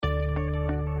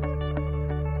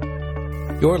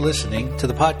You're listening to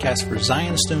the podcast for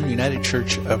Zionstone United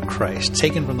Church of Christ,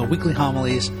 taken from the weekly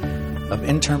homilies of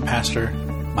intern pastor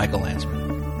Michael Landsman.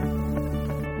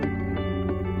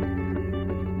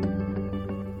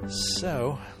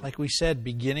 So, like we said, at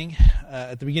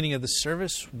the beginning of the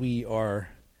service, we are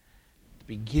at the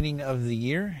beginning of the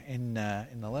year in the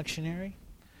lectionary,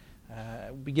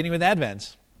 beginning with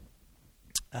Advent.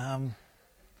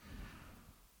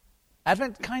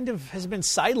 Advent kind of has been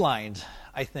sidelined,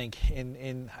 I think,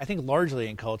 largely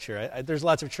in culture. There's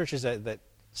lots of churches that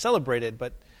celebrate it,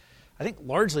 but I think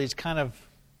largely it's kind of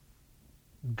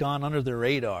gone under the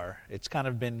radar. It's kind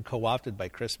of been co-opted by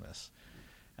Christmas.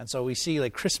 And so we see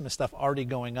like Christmas stuff already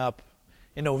going up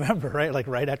in November, right? Like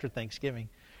right after Thanksgiving.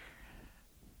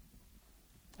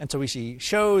 And so we see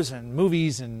shows and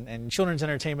movies and children's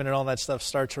entertainment and all that stuff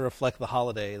start to reflect the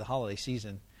holiday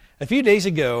season. A few days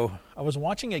ago, I was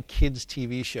watching a kids'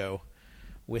 TV show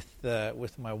with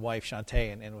my wife,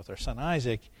 Shantae, and with our son,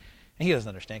 Isaac. And he doesn't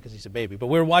understand because he's a baby. But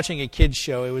we were watching a kids'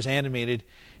 show. It was animated.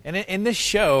 And in this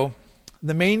show,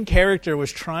 the main character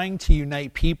was trying to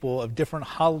unite people of different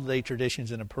holiday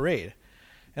traditions in a parade.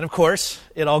 And of course,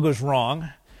 it all goes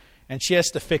wrong, and she has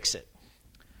to fix it.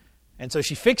 And so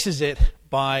she fixes it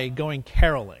by going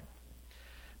caroling.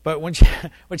 But when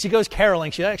she goes caroling,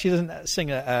 she actually doesn't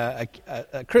sing a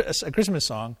Christmas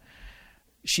song.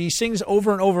 She sings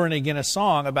over and over and again a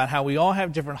song about how we all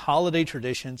have different holiday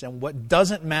traditions, and what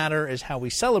doesn't matter is how we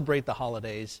celebrate the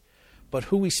holidays, but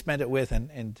who we spend it with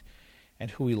and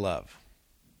who we love.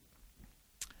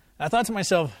 I thought to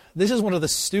myself, this is one of the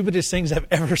stupidest things I've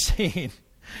ever seen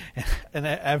and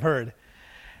I've heard.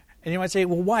 And you might say,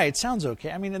 well, why? It sounds okay.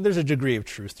 I mean, there's a degree of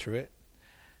truth to it.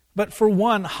 But for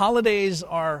one, holidays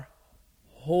are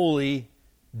holy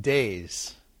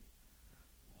days.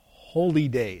 Holy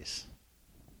days.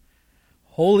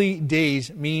 Holy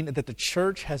days mean that the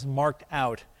church has marked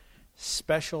out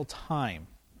special time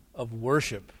of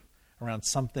worship around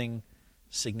something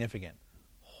significant.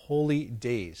 Holy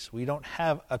days. We don't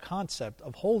have a concept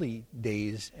of holy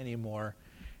days anymore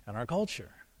in our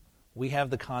culture. We have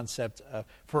the concept of,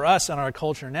 for us in our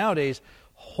culture nowadays,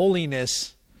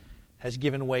 holiness has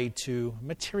given way to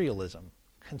materialism,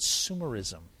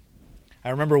 consumerism.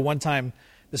 I remember one time,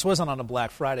 this wasn't on a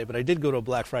Black Friday, but I did go to a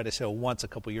Black Friday sale once a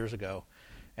couple years ago.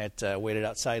 Waited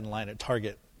outside in line at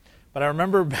Target. But I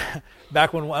remember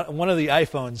back when one of the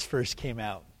iPhones first came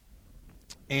out.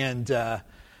 And I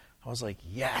was like,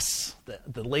 yes,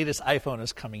 the latest iPhone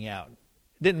is coming out.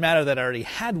 It didn't matter that I already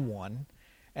had one,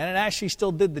 and it actually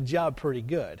still did the job pretty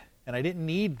good. And I didn't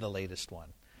need the latest one.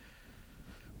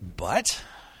 But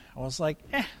I was like,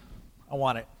 I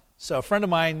want it. So a friend of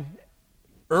mine,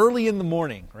 early in the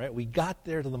morning, right, we got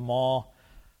there to the mall.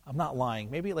 I'm not lying,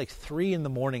 maybe like 3 in the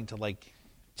morning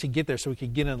to get there so we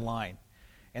could get in line.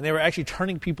 And they were actually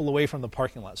turning people away from the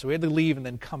parking lot. So we had to leave and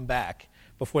then come back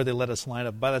before they let us line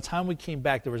up. By the time we came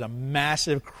back, there was a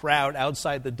massive crowd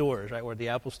outside the doors, right, where the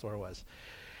Apple Store was.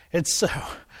 And so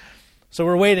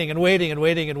we're waiting, and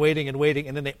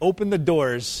then they opened the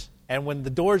doors. And when the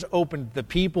doors opened, the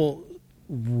people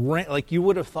ran, like you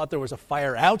would have thought there was a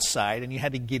fire outside, and you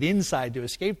had to get inside to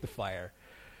escape the fire.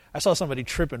 I saw somebody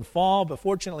trip and fall, but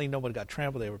fortunately nobody got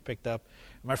trampled. They were picked up.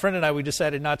 My friend and I, we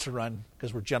decided not to run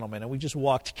because we're gentlemen, and we just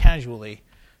walked casually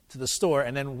to the store,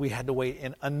 and then we had to wait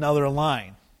in another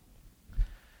line.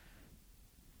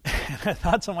 And I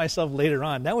thought to myself later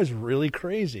on, that was really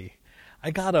crazy.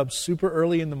 I got up super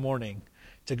early in the morning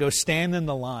to go stand in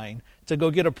the line, to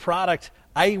go get a product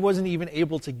I wasn't even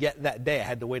able to get that day. I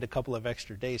had to wait a couple of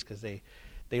extra days because they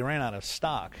ran out of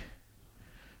stock.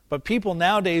 But people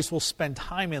nowadays will spend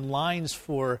time in lines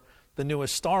for the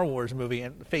newest Star Wars movie,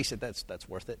 and face it, that's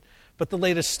worth it. But the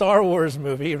latest Star Wars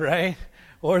movie, right?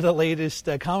 Or the latest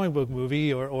comic book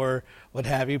movie or what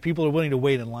have you. People are willing to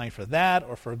wait in line for that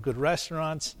or for good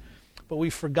restaurants. But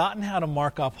we've forgotten how to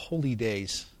mark off holy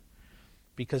days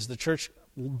because the church,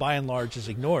 by and large, is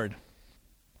ignored.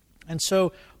 And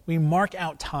so we mark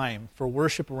out time for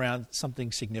worship around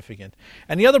something significant.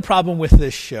 And the other problem with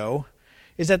this show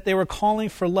is that they were calling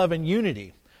for love and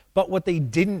unity. But what they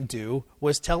didn't do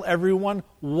was tell everyone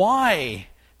why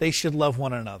they should love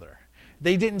one another.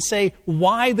 They didn't say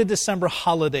why the December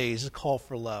holidays call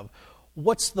for love.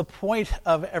 What's the point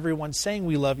of everyone saying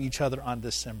we love each other on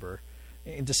December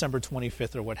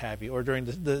 25th or what have you, or during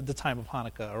the time of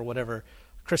Hanukkah or whatever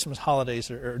Christmas holidays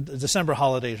or December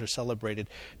holidays are celebrated.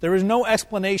 There is no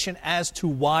explanation as to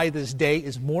why this day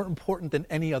is more important than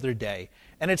any other day.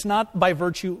 And it's not by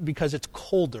virtue because it's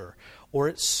colder or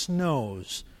it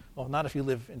snows. Well, not if you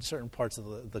live in certain parts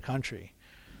of the country.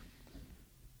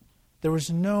 There was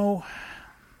no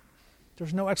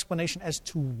explanation as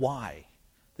to why.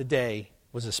 the day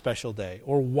was a special day,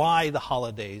 or why the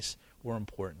holidays were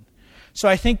important. So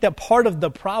I think that part of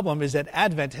the problem is that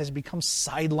Advent has become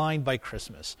sidelined by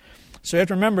Christmas. So you have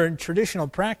to remember, in traditional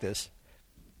practice,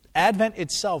 Advent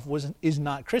itself is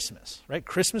not Christmas, right?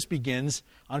 Christmas begins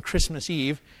on Christmas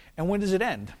Eve, and when does it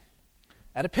end?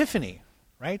 At Epiphany,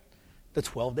 right? The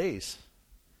 12 days.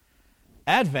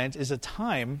 Advent is a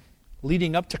time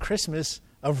leading up to Christmas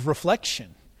of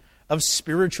reflection, of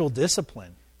spiritual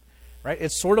discipline, right?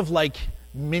 It's sort of like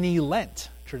mini Lent,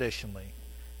 traditionally,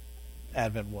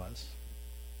 Advent was.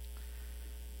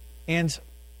 And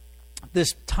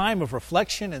this time of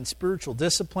reflection and spiritual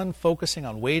discipline, focusing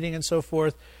on waiting and so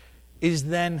forth, is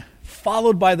then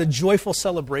followed by the joyful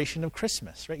celebration of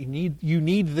Christmas, right? You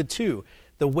need the two.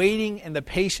 The waiting and the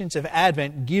patience of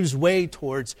Advent gives way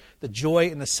towards the joy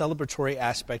and the celebratory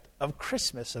aspect of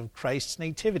Christmas, of Christ's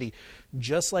nativity.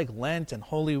 Just like Lent and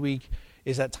Holy Week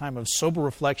is that time of sober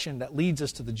reflection that leads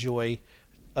us to the joy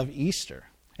of Easter.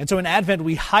 And so in Advent,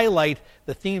 we highlight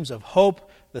the themes of hope,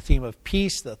 the theme of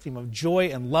peace, the theme of joy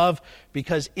and love,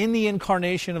 because in the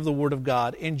incarnation of the Word of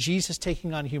God, in Jesus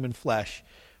taking on human flesh,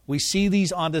 we see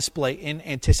these on display in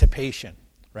anticipation,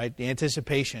 right? The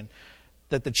anticipation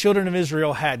that the children of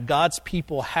Israel had, God's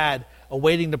people had,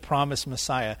 awaiting the promised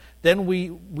Messiah. Then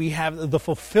we have the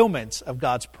fulfillment of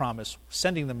God's promise,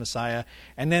 sending the Messiah,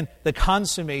 and then the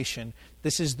consummation.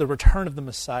 This is the return of the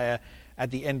Messiah at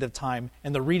the end of time.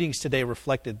 And the readings today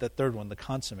reflected the third one, the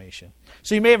consummation.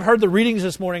 So you may have heard the readings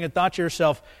this morning and thought to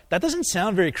yourself, that doesn't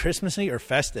sound very Christmassy or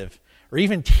festive, or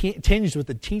even tinged with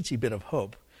a teensy bit of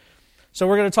hope. So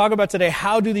we're going to talk about today,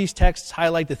 how do these texts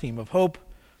highlight the theme of hope,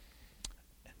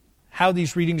 how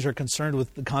these readings are concerned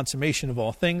with the consummation of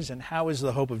all things, and how is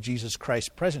the hope of Jesus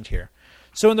Christ present here.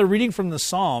 So in the reading from the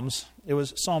Psalms, it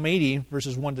was Psalm 80,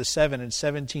 verses 1 to 7 and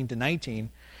 17 to 19.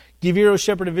 Give ear, O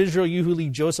shepherd of Israel, you who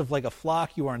lead Joseph like a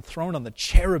flock. You are enthroned on the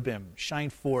cherubim. Shine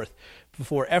forth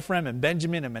before Ephraim and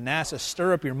Benjamin and Manasseh.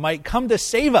 Stir up your might. Come to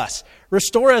save us.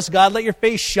 Restore us, God. Let your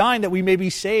face shine that we may be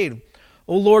saved.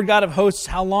 O Lord God of hosts,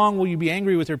 how long will you be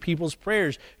angry with your people's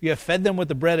prayers? You have fed them with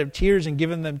the bread of tears and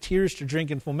given them tears to drink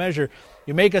in full measure.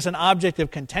 You make us an object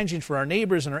of contention for our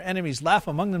neighbors, and our enemies laugh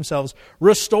among themselves.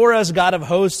 Restore us, God of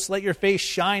hosts. Let your face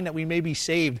shine that we may be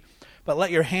saved. But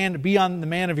let your hand be on the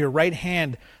man of your right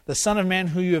hand, the Son of Man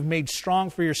who you have made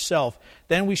strong for yourself.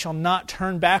 Then we shall not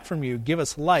turn back from you. Give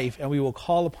us life, and we will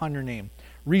call upon your name.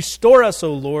 Restore us,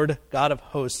 O Lord, God of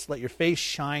hosts. Let your face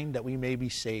shine that we may be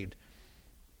saved.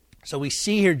 So we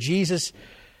see here Jesus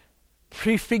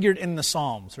prefigured in the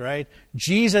Psalms, right?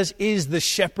 Jesus is the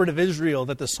shepherd of Israel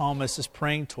that the psalmist is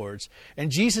praying towards. And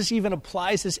Jesus even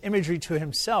applies this imagery to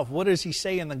himself. What does he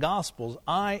say in the Gospels?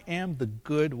 I am the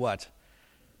good what?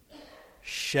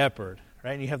 Shepherd,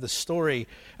 right? And you have the story.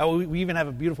 We even have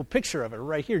a beautiful picture of it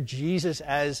right here. Jesus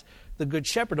as the good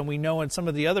shepherd. And we know in some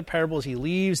of the other parables, he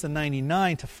leaves the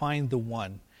 99 to find the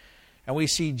one. And we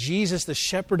see Jesus, the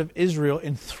shepherd of Israel,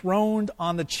 enthroned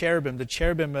on the cherubim. The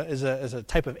cherubim is a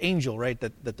type of angel, right,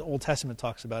 that the Old Testament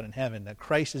talks about in heaven, that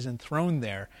Christ is enthroned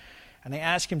there. And they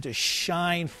ask him to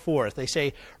shine forth. They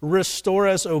say, restore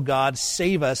us, O God,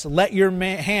 save us. Let your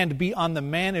hand be on the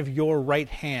man of your right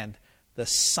hand, the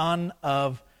Son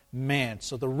of Man.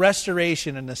 So the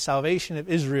restoration and the salvation of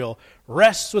Israel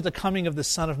rests with the coming of the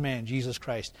Son of Man, Jesus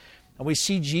Christ. And we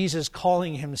see Jesus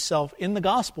calling himself in the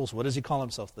Gospels. What does he call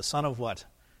himself? The Son of what?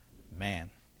 Man.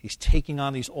 He's taking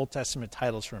on these Old Testament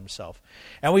titles for himself.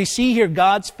 And we see here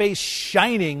God's face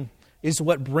shining is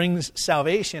what brings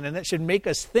salvation. And that should make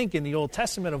us think in the Old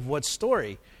Testament of what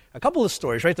story? A couple of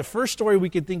stories, right? The first story we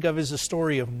could think of is the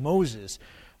story of Moses.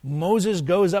 Moses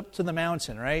goes up to the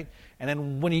mountain, right? And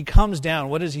then when he comes down,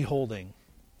 what is he holding?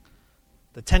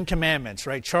 The Ten Commandments,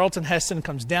 right? Charlton Heston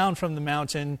comes down from the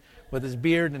mountain with his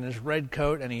beard and his red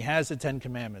coat, and he has the Ten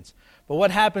Commandments. But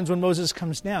what happens when Moses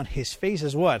comes down? His face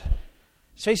is what?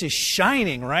 His face is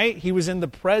shining, right? He was in the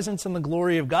presence and the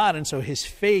glory of God, and so his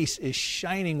face is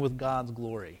shining with God's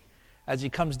glory as he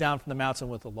comes down from the mountain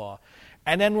with the law.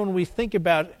 And then when we think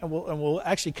about, and we'll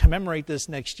actually commemorate this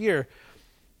next year,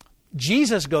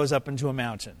 Jesus goes up into a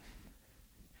mountain.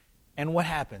 And what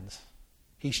happens?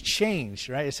 He's changed,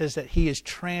 right? It says that he is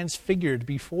transfigured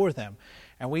before them.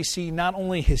 And we see not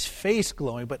only his face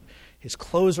glowing, but his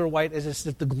clothes are white, as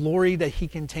if the glory that he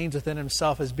contains within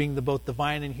himself as being the both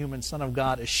divine and human Son of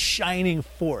God is shining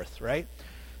forth, right?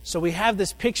 So we have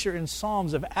this picture in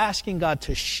Psalms of asking God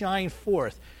to shine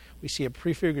forth. We see it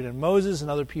prefigured in Moses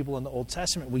and other people in the Old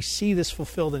Testament. We see this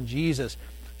fulfilled in Jesus,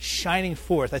 shining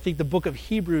forth. I think the book of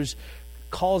Hebrews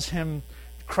calls him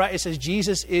Christ. It says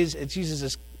Jesus is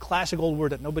this classic old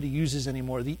word that nobody uses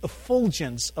anymore, the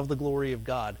effulgence of the glory of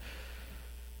God.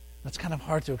 That's kind of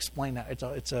hard to explain that.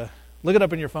 It's a look it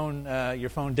up in your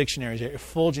phone dictionaries.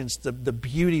 Effulgence, the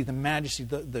beauty, the majesty,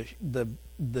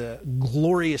 the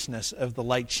gloriousness of the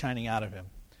light shining out of him.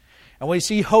 And we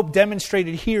see hope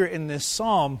demonstrated here in this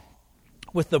psalm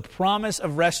with the promise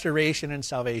of restoration and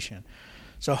salvation.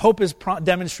 So hope is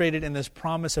demonstrated in this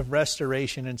promise of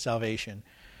restoration and salvation.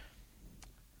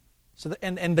 So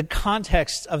and the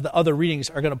context of the other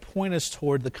readings are going to point us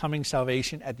toward the coming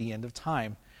salvation at the end of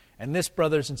time. And this,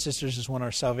 brothers and sisters, is when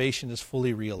our salvation is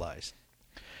fully realized.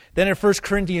 Then in 1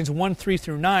 Corinthians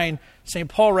 1:3-9, St.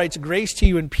 Paul writes, "Grace to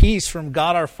you and peace from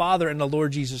God our Father and the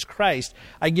Lord Jesus Christ.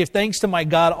 I give thanks to my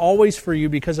God always for you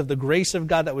because of the grace of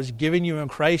God that was given you in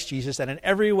Christ Jesus, that in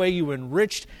every way you were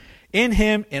enriched in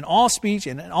him, in all speech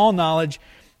and in all knowledge,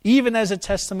 even as a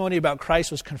testimony about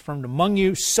Christ was confirmed among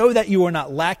you, so that you are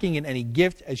not lacking in any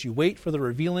gift as you wait for the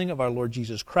revealing of our Lord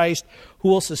Jesus Christ, who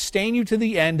will sustain you to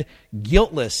the end,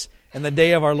 guiltless in the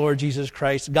day of our Lord Jesus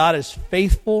Christ. God is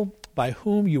faithful, by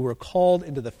whom you were called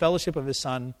into the fellowship of his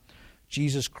Son,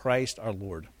 Jesus Christ our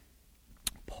Lord."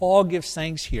 Paul gives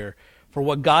thanks here for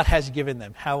what God has given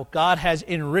them, how God has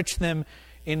enriched them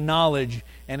in knowledge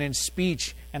and in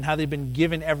speech, and how they've been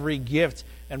given every gift.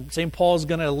 And St. Paul is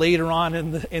going to later on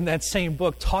in that same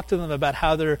book talk to them about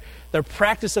how their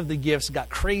practice of the gifts got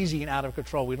crazy and out of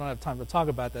control. We don't have time to talk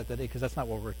about that today because that's not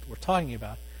what we're talking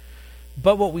about.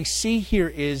 But what we see here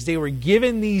is they were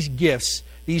given these gifts,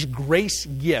 these grace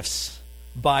gifts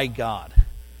by God,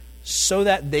 so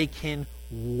that they can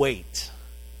wait.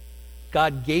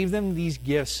 God gave them these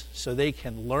gifts so they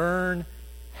can learn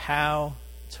how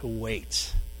to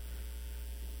wait.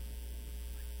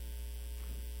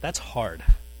 That's hard.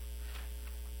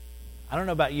 I don't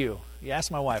know about you. You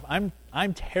ask my wife.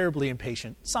 I'm terribly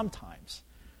impatient sometimes.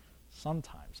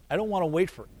 I don't want to wait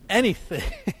for anything.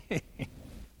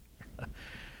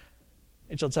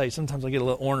 And she'll tell you, sometimes I get a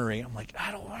little ornery. I'm like,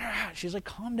 I don't want to. She's like,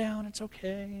 calm down. It's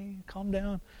okay. Calm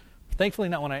down. Thankfully,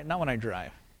 not when I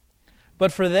drive.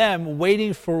 But for them,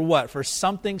 waiting for what? For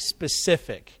something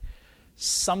specific.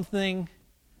 Something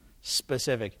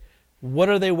specific. What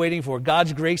are they waiting for?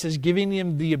 God's grace is giving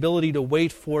them the ability to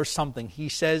wait for something. He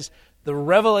says, the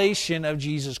revelation of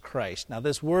Jesus Christ. Now,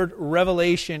 this word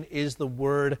revelation is the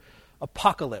word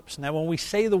apocalypse. Now, when we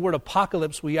say the word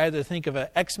apocalypse, we either think of an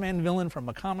X-Men villain from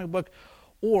a comic book,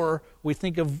 or we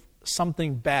think of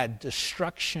something bad,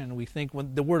 destruction. We think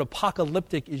when the word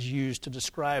apocalyptic is used to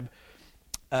describe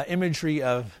imagery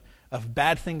of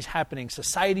bad things happening,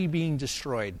 society being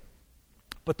destroyed.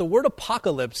 But the word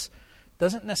apocalypse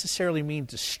doesn't necessarily mean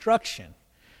destruction.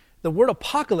 The word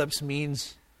apocalypse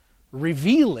means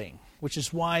revealing, which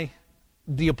is why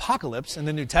the apocalypse in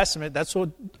the New Testament, that's what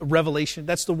Revelation,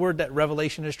 that's the word that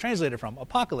Revelation is translated from,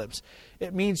 apocalypse.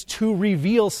 It means to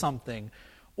reveal something,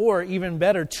 or even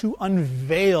better, to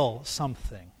unveil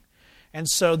something. And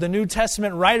so the New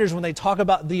Testament writers, when they talk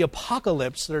about the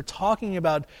apocalypse, they're talking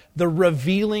about the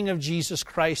revealing of Jesus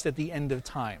Christ at the end of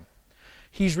time.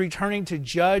 He's returning to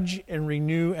judge and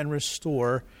renew and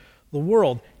restore the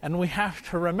world. And we have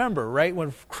to remember, right,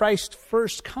 when Christ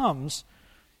first comes,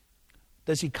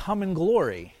 does he come in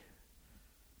glory?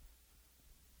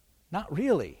 Not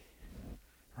really.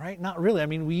 Right? Not really. I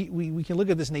mean, we can look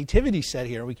at this nativity set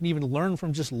here. We can even learn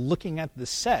from just looking at the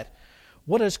set.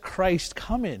 What does Christ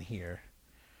come in here?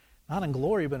 Not in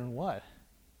glory, but in what?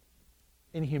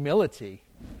 In humility.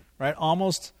 Right?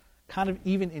 Almost kind of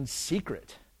even in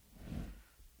secret.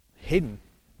 Hidden.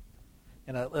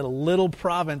 In a little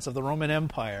province of the Roman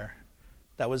Empire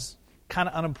that was kind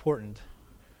of unimportant.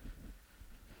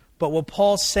 But what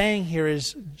Paul's saying here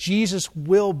is Jesus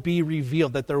will be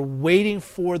revealed, that they're waiting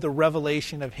for the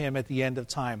revelation of him at the end of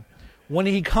time. When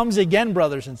he comes again,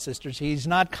 brothers and sisters, he's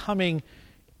not coming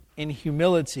in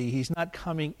humility. He's not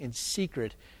coming in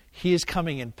secret. He is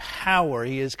coming in power.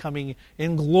 He is coming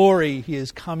in glory. He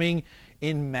is coming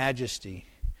in majesty.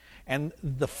 And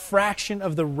the fraction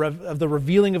of the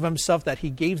revealing of himself that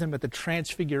he gave them at the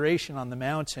transfiguration on the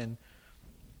mountain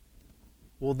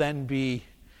will then be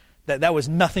that was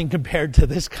nothing compared to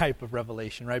this type of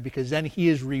revelation, right? Because then he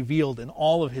is revealed in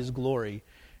all of his glory.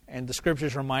 And the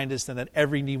scriptures remind us then that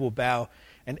every knee will bow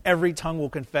and every tongue will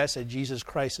confess that Jesus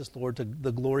Christ is Lord to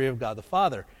the glory of God the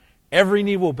Father. Every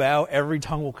knee will bow, every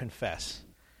tongue will confess.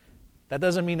 That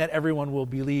doesn't mean that everyone will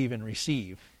believe and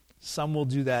receive. Some will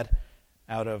do that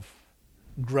out of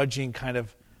grudging kind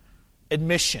of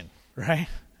admission, right?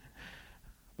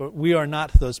 But we are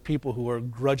not those people who are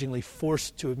grudgingly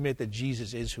forced to admit that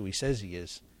Jesus is who he says he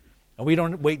is. And we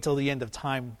don't wait till the end of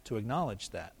time to acknowledge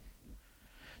that.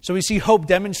 So we see hope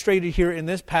demonstrated here in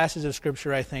this passage of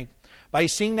Scripture, I think, by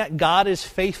seeing that God is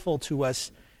faithful to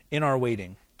us in our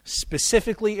waiting.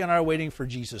 specifically in our waiting for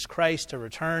Jesus Christ to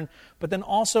return, but then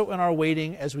also in our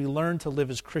waiting as we learn to live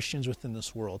as Christians within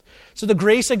this world. So the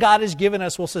grace that God has given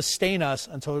us will sustain us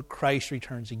until Christ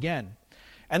returns again.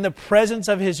 And the presence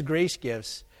of his grace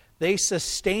gifts, they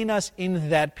sustain us in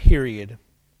that period.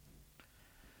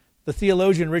 The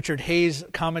theologian Richard Hayes,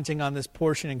 commenting on this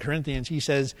portion in Corinthians, he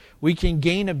says, "We can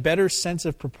gain a better sense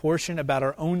of proportion about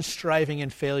our own striving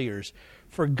and failures,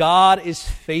 for God is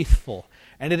faithful,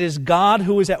 and it is God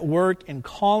who is at work in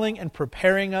calling and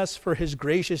preparing us for his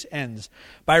gracious ends.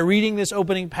 By reading this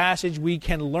opening passage, we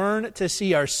can learn to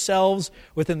see ourselves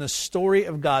within the story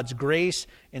of God's grace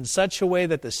in such a way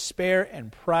that despair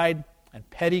and pride and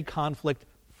petty conflict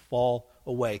fall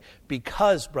away."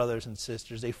 Because, brothers and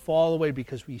sisters, they fall away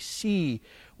because we see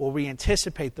or we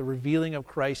anticipate the revealing of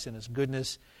Christ in his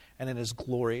goodness and in his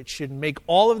glory. It should make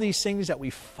all of these things that we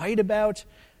fight about,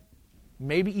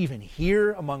 maybe even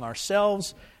here among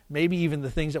ourselves, maybe even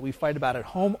the things that we fight about at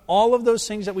home, all of those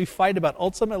things that we fight about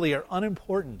ultimately are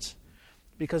unimportant.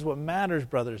 Because what matters,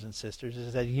 brothers and sisters,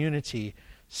 is that unity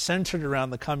centered around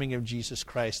the coming of Jesus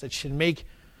Christ that should make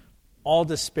all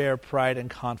despair, pride, and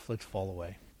conflict fall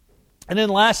away. And then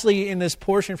lastly, in this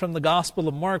portion from the Gospel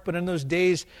of Mark, "But in those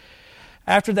days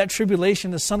after that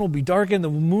tribulation, the sun will be darkened, the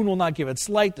moon will not give its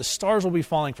light, the stars will be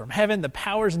falling from heaven, the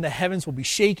powers in the heavens will be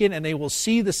shaken, and they will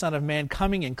see the Son of Man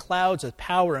coming in clouds with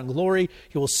power and glory.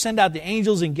 He will send out the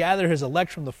angels and gather his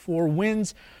elect from the four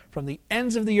winds, from the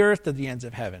ends of the earth to the ends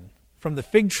of heaven. From the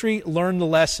fig tree, learn the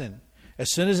lesson. As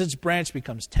soon as its branch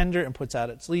becomes tender and puts out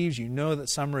its leaves, you know that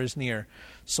summer is near.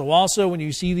 So also, when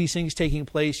you see these things taking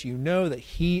place, you know that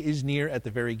he is near at the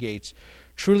very gates.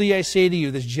 Truly I say to you,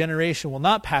 this generation will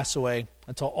not pass away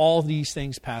until all these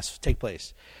things take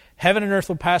place. Heaven and earth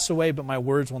will pass away, but my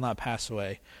words will not pass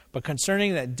away. But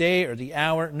concerning that day or the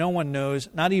hour, no one knows,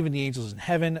 not even the angels in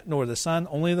heaven, nor the Son,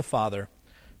 only the Father.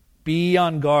 Be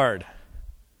on guard.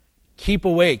 Keep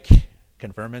awake,"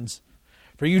 confirmants,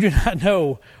 "for you do not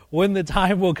know when the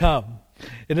time will come.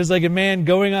 It is like a man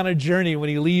going on a journey when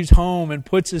he leaves home and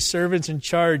puts his servants in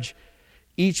charge,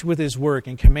 each with his work,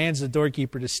 and commands the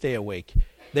doorkeeper to stay awake.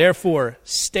 Therefore,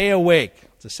 stay awake,"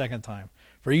 it's the second time,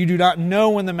 "for you do not know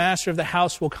when the master of the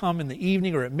house will come in the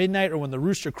evening or at midnight or when the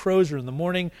rooster crows or in the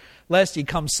morning, lest he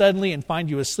come suddenly and find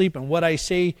you asleep. And what I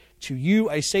say to you,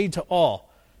 I say to all,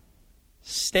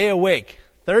 stay awake."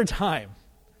 Third time.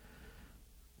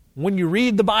 When you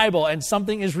read the Bible and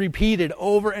something is repeated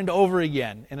over and over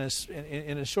again in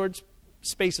a short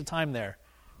space of time there,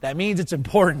 that means it's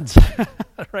important,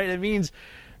 right? It means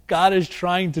God is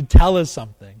trying to tell us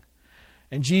something.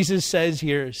 And Jesus says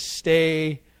here,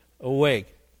 stay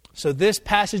awake. So this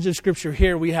passage of Scripture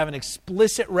here, we have an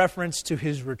explicit reference to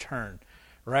his return,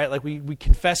 right? Like we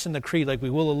confess in the creed, like we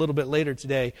will a little bit later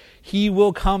today. He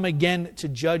will come again to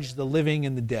judge the living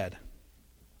and the dead.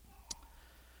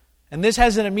 And this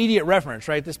has an immediate reference,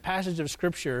 right? This passage of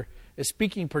Scripture is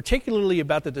speaking particularly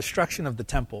about the destruction of the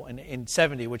temple in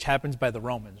 70, which happens by the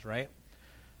Romans, right?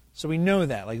 So we know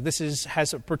that. Like this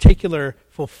has a particular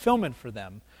fulfillment for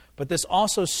them. But this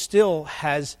also still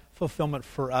has fulfillment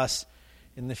for us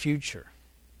in the future.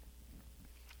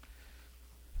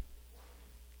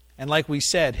 And like we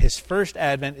said, his first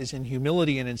advent is in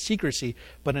humility and in secrecy.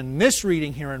 But in this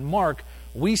reading here in Mark,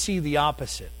 we see the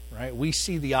opposite, right? We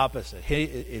see the opposite.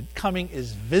 Coming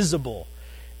is visible.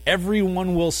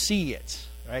 Everyone will see it,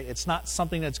 right? It's not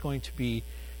something that's going to be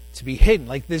hidden.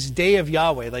 Like this day of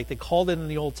Yahweh, like they called it in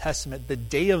the Old Testament, the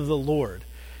day of the Lord.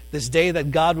 This day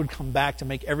that God would come back to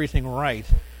make everything right.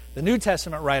 The New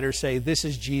Testament writers say this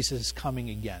is Jesus coming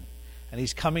again. And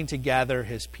he's coming to gather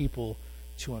his people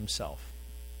to himself.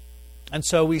 And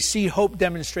so we see hope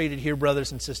demonstrated here,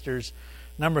 brothers and sisters.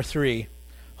 Number 3,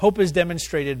 hope is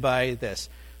demonstrated by this.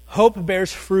 Hope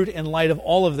bears fruit in light of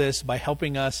all of this by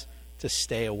helping us to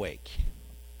stay awake.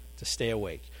 To stay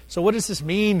awake. So what does this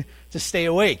mean to stay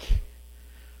awake?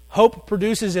 Hope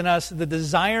produces in us the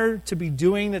desire to be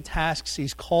doing the tasks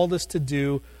he's called us to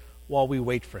do while we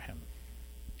wait for him.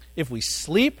 If we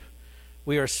sleep,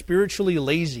 we are spiritually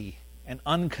lazy and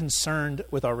unconcerned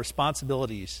with our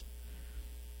responsibilities.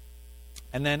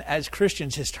 And then as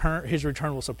Christians, his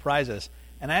return will surprise us.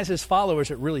 And as his followers,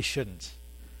 it really shouldn't.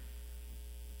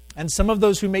 And some of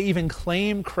those who may even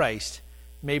claim Christ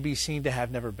may be seen to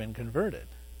have never been converted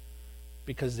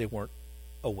because they weren't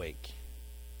awake.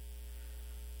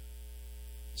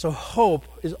 So hope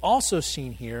is also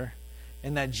seen here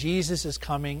in that Jesus is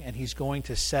coming and he's going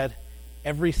to set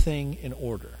everything in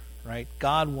order, right?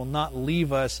 God will not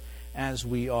leave us as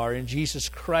we are. In Jesus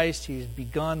Christ, he's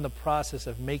begun the process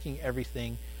of making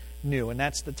everything new. And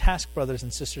that's the task, brothers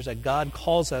and sisters, that God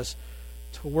calls us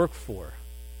to work for.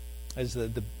 as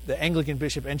the Anglican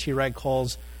Bishop N.T. Wright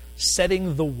calls,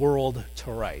 setting the world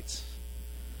to rights.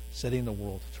 Setting the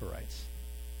world to rights.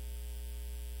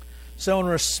 So in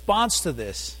response to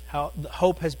this, how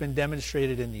hope has been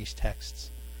demonstrated in these texts,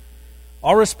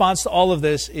 our response to all of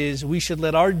this is we should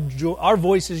let our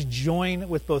voices join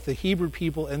with both the Hebrew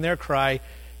people in their cry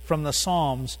from the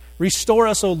Psalms, "Restore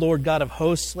us, O Lord God of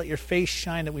hosts, let your face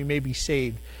shine that we may be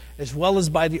saved," as well as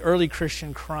by the early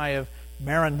Christian cry of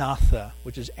Maranatha,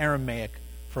 which is Aramaic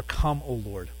for "Come, O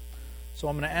Lord." So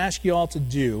I'm going to ask you all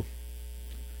to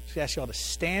ask you all to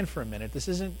stand for a minute.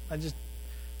 I'm just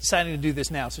deciding to do this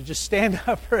now, so just stand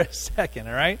up for a second,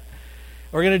 all right?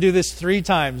 We're going to do this 3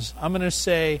 times. I'm going to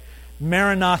say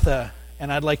Maranatha,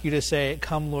 and I'd like you to say,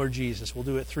 "Come, Lord Jesus." We'll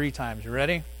do it 3 times. You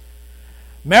ready?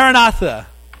 Maranatha.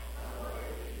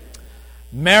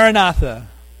 Maranatha.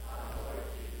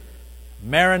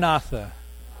 Maranatha.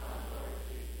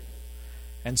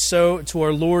 And so to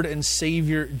our Lord and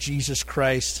Savior Jesus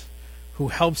Christ, who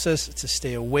helps us to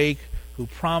stay awake, who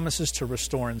promises to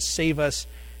restore and save us,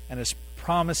 and is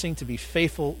promising to be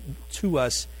faithful to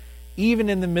us even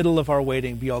in the middle of our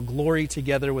waiting, be all glory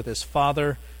together with his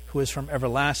Father, who is from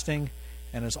everlasting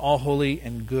and is all holy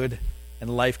and good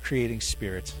and life-creating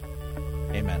Spirit.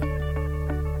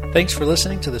 Amen. Thanks for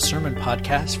listening to the sermon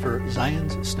podcast for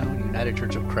Zion's Stone United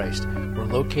Church of Christ. We're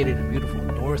located in beautiful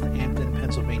North Hampton,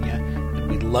 Pennsylvania,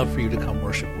 and we'd love for you to come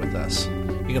worship with us.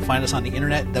 You can find us on the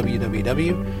internet,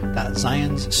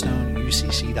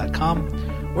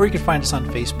 www.zionstoneucc.com, or you can find us on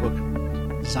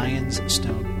Facebook, Zion's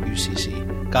Stone UCC.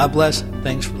 God bless.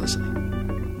 Thanks for listening.